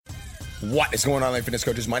What is going on, online fitness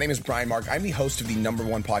coaches? My name is Brian Mark. I'm the host of the number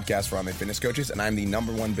one podcast for online fitness coaches, and I'm the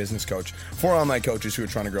number one business coach for online coaches who are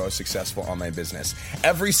trying to grow a successful online business.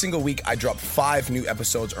 Every single week, I drop 5 new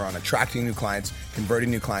episodes around attracting new clients,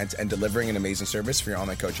 converting new clients, and delivering an amazing service for your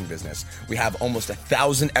online coaching business. We have almost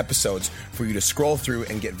 1,000 episodes for you to scroll through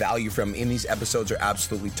and get value from, and these episodes are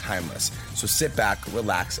absolutely timeless. So sit back,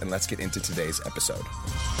 relax, and let's get into today's episode.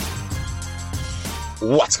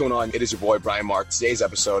 What's going on? It is your boy, Brian Mark. Today's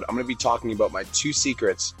episode, I'm going to be talking about my 2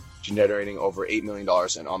 secrets to generating over $8 million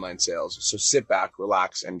in online sales. So sit back,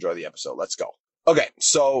 relax, and enjoy the episode. Let's go. Okay,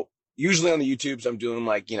 so usually on the YouTubes, I'm doing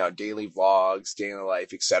daily vlogs, day in the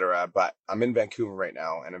life, etc. But I'm in Vancouver right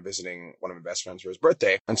now, and I'm visiting one of my best friends for his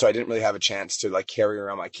birthday. And so I didn't really have a chance to carry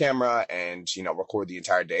around my camera and, record the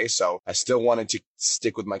entire day. So I still wanted to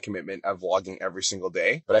stick with my commitment of vlogging every single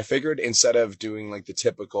day. But I figured instead of doing the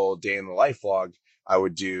typical day in the life vlog, I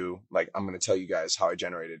would do, I'm going to tell you guys how I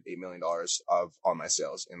generated $8 million of online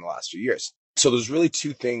sales in the last few years. So there's really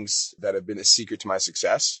 2 things that have been a secret to my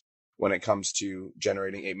success when it comes to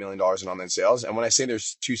generating $8 million in online sales. And when I say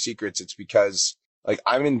there's 2 secrets, it's because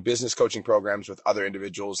I'm in business coaching programs with other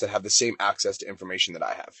individuals that have the same access to information that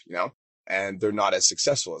I have, and they're not as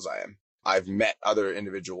successful as I am. I've met other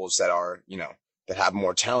individuals that are, that have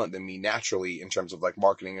more talent than me naturally in terms of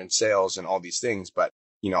marketing and sales and all these things. But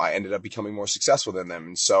I ended up becoming more successful than them.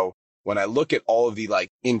 And so when I look at all of the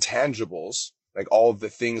intangibles, all of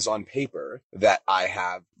the things on paper that I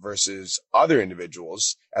have versus other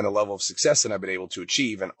individuals and the level of success that I've been able to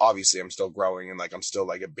achieve, and obviously I'm still growing and I'm still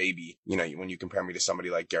a baby, when you compare me to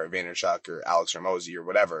somebody like Gary Vaynerchuk or Alex Hormozi or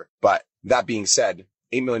whatever. But that being said,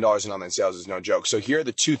 $8 million in online sales is no joke. So here are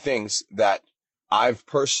the 2 things that I've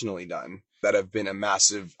personally done that have been a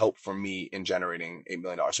massive help for me in generating $8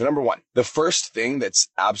 million. So number 1, the first thing that's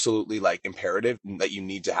absolutely imperative that you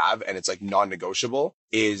need to have, and it's non-negotiable,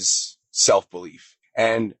 is self-belief.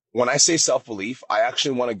 And when I say self-belief, I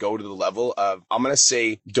actually want to go to the level of, I'm going to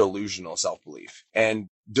say delusional self-belief. And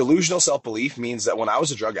delusional self-belief means that when I was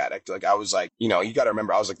a drug addict, I was you got to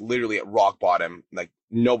remember, I was literally at rock bottom.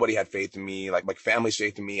 Nobody had faith in me, my family's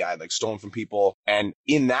faith in me. I had stolen from people. And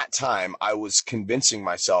in that time, I was convincing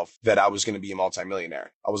myself that I was going to be a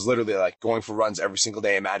multimillionaire. I was literally going for runs every single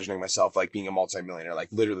day, imagining myself being a multimillionaire,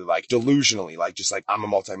 literally delusionally, I'm a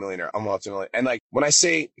multimillionaire, I'm a multimillionaire. And when I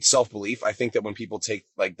say self-belief, I think that when people take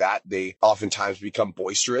that, they oftentimes become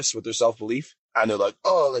boisterous with their self-belief. And they're look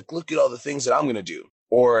at all the things that I'm going to do.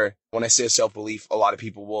 Or when I say self-belief, a lot of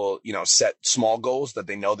people will, set small goals that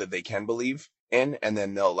they know that they can believe in, and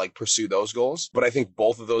then they'll pursue those goals. But I think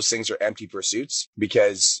both of those things are empty pursuits,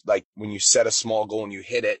 because when you set a small goal and you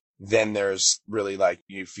hit it, then there's really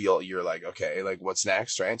you feel you're okay, what's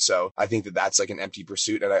next, right? So I think that that's an empty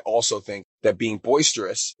pursuit. And I also think that being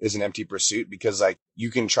boisterous is an empty pursuit, because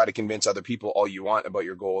you can try to convince other people all you want about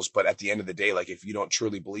your goals, but at the end of the day, if you don't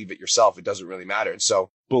truly believe it yourself, it doesn't really matter. And so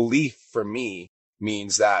belief for me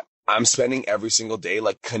means that I'm spending every single day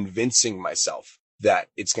convincing myself that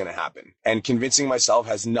it's going to happen. And convincing myself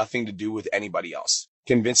has nothing to do with anybody else.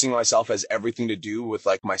 Convincing myself has everything to do with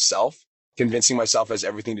myself. Convincing myself has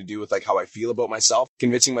everything to do with how I feel about myself.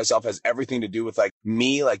 Convincing myself has everything to do with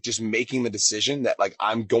me, just making the decision that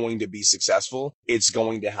I'm going to be successful. It's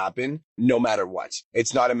going to happen no matter what.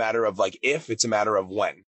 It's not a matter of if, it's a matter of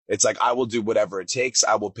when. It's I will do whatever it takes.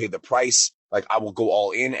 I will pay the price. I will go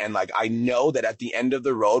all in. And I know that at the end of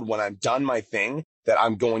the road, when I'm done my thing, that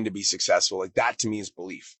I'm going to be successful. That to me is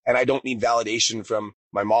belief. And I don't need validation from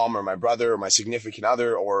my mom or my brother or my significant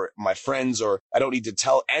other or my friends, or I don't need to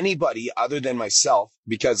tell anybody other than myself,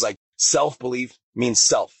 because self-belief means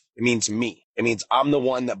self. It means me. It means I'm the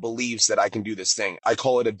one that believes that I can do this thing. I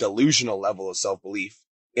call it a delusional level of self-belief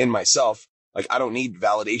in myself. I don't need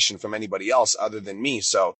validation from anybody else other than me.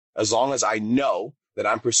 So as long as I know that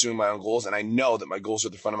I'm pursuing my own goals, and I know that my goals are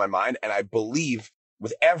at the front of my mind, and I believe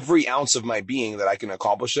with every ounce of my being that I can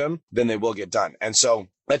accomplish them, then they will get done. And so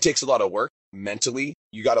that takes a lot of work mentally.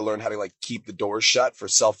 You got to learn how to keep the doors shut for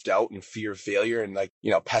self-doubt and fear of failure and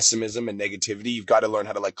pessimism and negativity. You've got to learn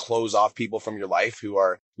how to close off people from your life who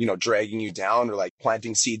are, dragging you down or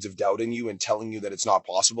planting seeds of doubt in you and telling you that it's not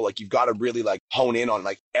possible. You've got to really hone in on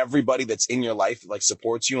everybody that's in your life that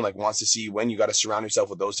supports you and wants to see you win. You got to surround yourself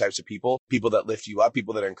with those types of people that lift you up,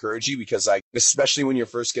 people that encourage you, because especially when you're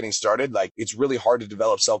first getting started, it's really hard to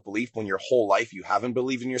develop self-belief when your whole life you haven't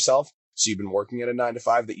believed in yourself. So you've been working at a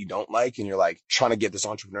 9-to-5 that you don't like, and you're trying to get this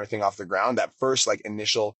entrepreneur thing off the ground. That first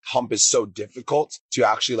initial hump is so difficult to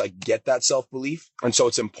actually get that self-belief. And so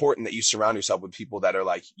it's important that you surround yourself with people that are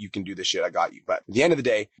you can do this shit, I got you. But at the end of the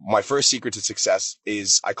day, my first secret to success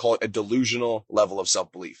is, I call it a delusional level of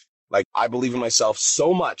self-belief. Like I believe in myself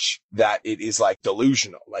so much that it is like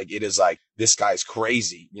delusional. Like it is like, this guy's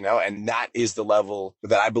crazy, and that is the level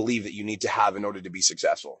that I believe that you need to have in order to be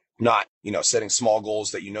successful. Not, setting small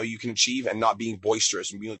goals that you can achieve and not being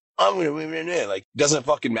boisterous and being like, I'm going to win. Like, doesn't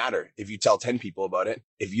fucking matter if you tell 10 people about it,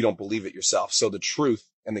 if you don't believe it yourself. So the truth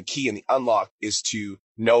and the key and the unlock is to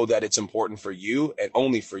know that it's important for you and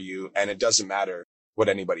only for you. And it doesn't matter what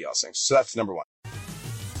anybody else thinks. So that's number one.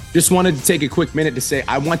 Just wanted to take a quick minute to say,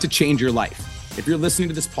 I want to change your life. If you're listening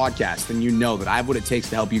to this podcast, then you know that I have what it takes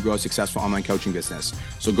to help you grow a successful online coaching business.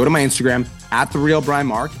 So go to my Instagram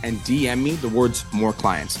 @TheRealBrianMark and DM me the words more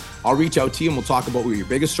clients. I'll reach out to you and we'll talk about what your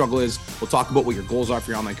biggest struggle is. We'll talk about what your goals are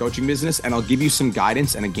for your online coaching business, and I'll give you some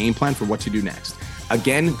guidance and a game plan for what to do next.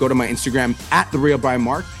 Again, go to my Instagram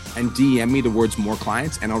 @TheRealBrianMark and DM me the words more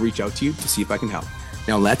clients, and I'll reach out to you to see if I can help.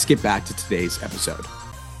 Now let's get back to today's episode.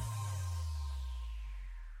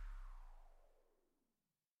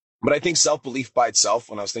 But I think self-belief by itself,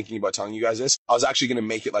 when I was thinking about telling you guys this, I was actually going to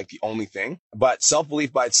make it like the only thing. But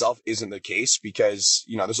self-belief by itself isn't the case because,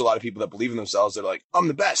 there's a lot of people that believe in themselves. They're like, I'm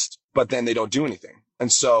the best, but then they don't do anything.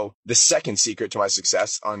 And so the second secret to my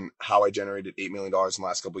success on how I generated $8 million in the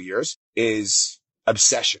last couple of years is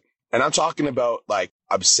obsession. And I'm talking about like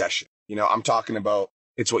obsession. I'm talking about,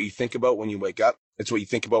 it's what you think about when you wake up. It's what you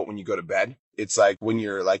think about when you go to bed. It's like when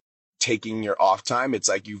you're like taking your off time, it's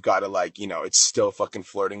like you've got to like, it's still fucking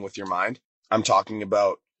flirting with your mind. I'm talking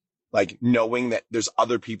about like knowing that there's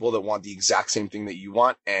other people that want the exact same thing that you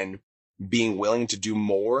want and being willing to do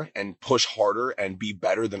more and push harder and be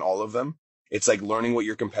better than all of them. It's like learning what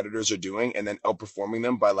your competitors are doing and then outperforming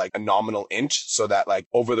them by like a nominal inch, so that like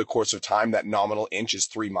over the course of time, that nominal inch is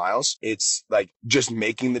 3 miles. It's like just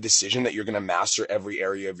making the decision that you're going to master every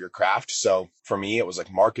area of your craft. So for me, it was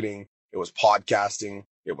like marketing, it was podcasting,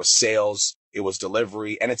 it was sales, it was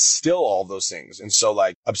delivery, and it's still all those things. And so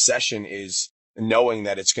like obsession is knowing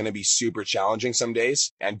that it's going to be super challenging some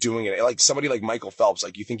days and doing it. Like somebody like Michael Phelps,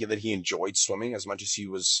 like you think that he enjoyed swimming as much as he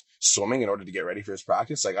was swimming in order to get ready for his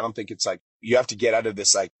practice. Like, I don't think it's like, you have to get out of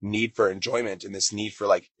this like need for enjoyment and this need for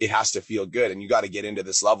like, it has to feel good. And you got to get into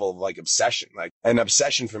this level of like obsession. Like an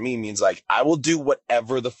obsession for me means like, I will do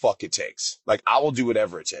whatever the fuck it takes. Like I will do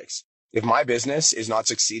whatever it takes. If my business is not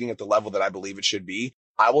succeeding at the level that I believe it should be,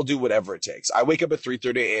 I will do whatever it takes. I wake up at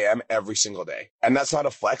 3:30 a.m. every single day. And that's not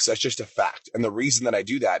a flex. That's just a fact. And the reason that I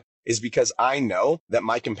do that is because I know that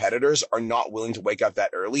my competitors are not willing to wake up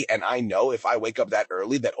that early. And I know if I wake up that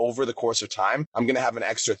early, that over the course of time, I'm going to have an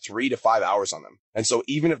extra 3 to 5 hours on them. And so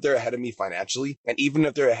even if they're ahead of me financially, and even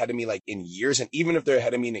if they're ahead of me like in years, and even if they're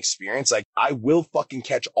ahead of me in experience, like I will fucking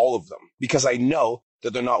catch all of them because I know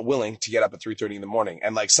that they're not willing to get up at 3:30 in the morning.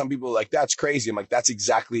 And like some people are like, that's crazy. I'm like, that's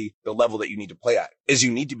exactly the level that you need to play at, is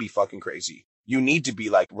you need to be fucking crazy. You need to be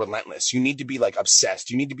like relentless. You need to be like obsessed.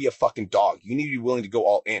 You need to be a fucking dog. You need to be willing to go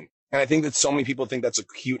all in. And I think that so many people think that's a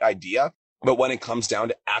cute idea. But when it comes down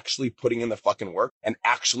to actually putting in the fucking work and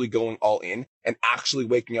actually going all in and actually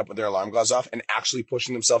waking up with their alarm goes off and actually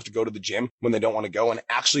pushing themselves to go to the gym when they don't want to go and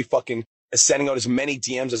actually fucking sending out as many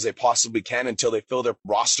DMs as they possibly can until they fill their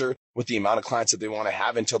roster with the amount of clients that they want to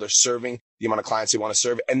have, until they're serving the amount of clients they want to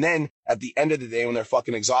serve. And then at the end of the day, when they're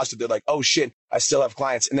fucking exhausted, they're like, oh shit, I still have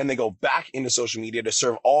clients. And then they go back into social media to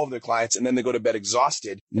serve all of their clients. And then they go to bed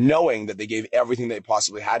exhausted, knowing that they gave everything they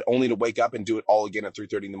possibly had, only to wake up and do it all again at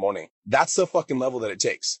 3:30 in the morning. That's the fucking level that it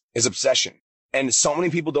takes, is obsession. And so many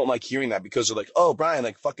people don't like hearing that because they're like, oh, Brian,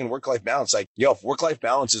 like fucking work-life balance. Like, yo, if work-life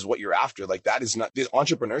balance is what you're after, like that is not, this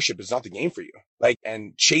entrepreneurship is not the game for you. Like,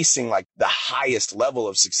 and chasing like the highest level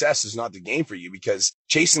of success is not the game for you, because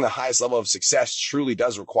chasing the highest level of success truly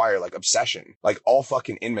does require like obsession, like all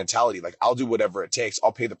fucking in mentality. Like I'll do whatever it takes.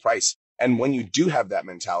 I'll pay the price. And when you do have that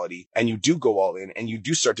mentality and you do go all in and you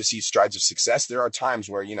do start to see strides of success, there are times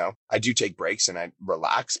where, you know, I do take breaks and I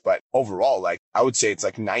relax, but overall, like I would say it's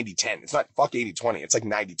like 90-10. It's not fuck 80-20. It's like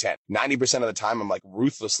 90-10. 90% of the time I'm like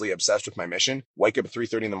ruthlessly obsessed with my mission, wake up at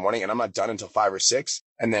 3:30 in the morning and I'm not done until 5 or 6.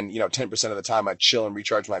 And then, you know, 10% of the time I chill and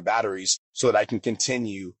recharge my batteries so that I can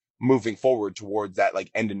continue moving forward towards that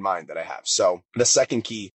like end in mind that I have. So the second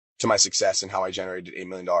key to my success and how I generated $8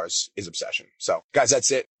 million is obsession. So guys,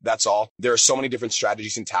 that's it. That's all. There are so many different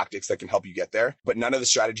strategies and tactics that can help you get there, but none of the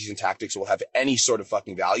strategies and tactics will have any sort of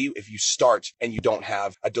fucking value if you start and you don't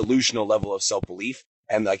have a delusional level of self-belief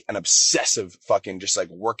and like an obsessive fucking just like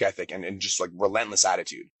work ethic and just like relentless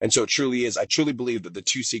attitude. And so it truly is, I truly believe that the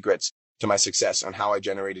two secrets to my success on how I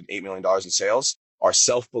generated $8 million in sales are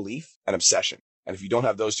self-belief and obsession. And if you don't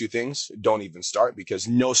have those two things, don't even start, because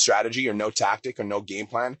no strategy or no tactic or no game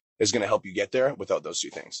plan is going to help you get there without those two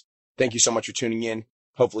things. Thank you so much for tuning in.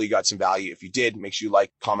 Hopefully you got some value. If you did, make sure you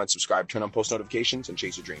like, comment, subscribe, turn on post notifications, and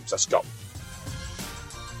chase your dreams. Let's go.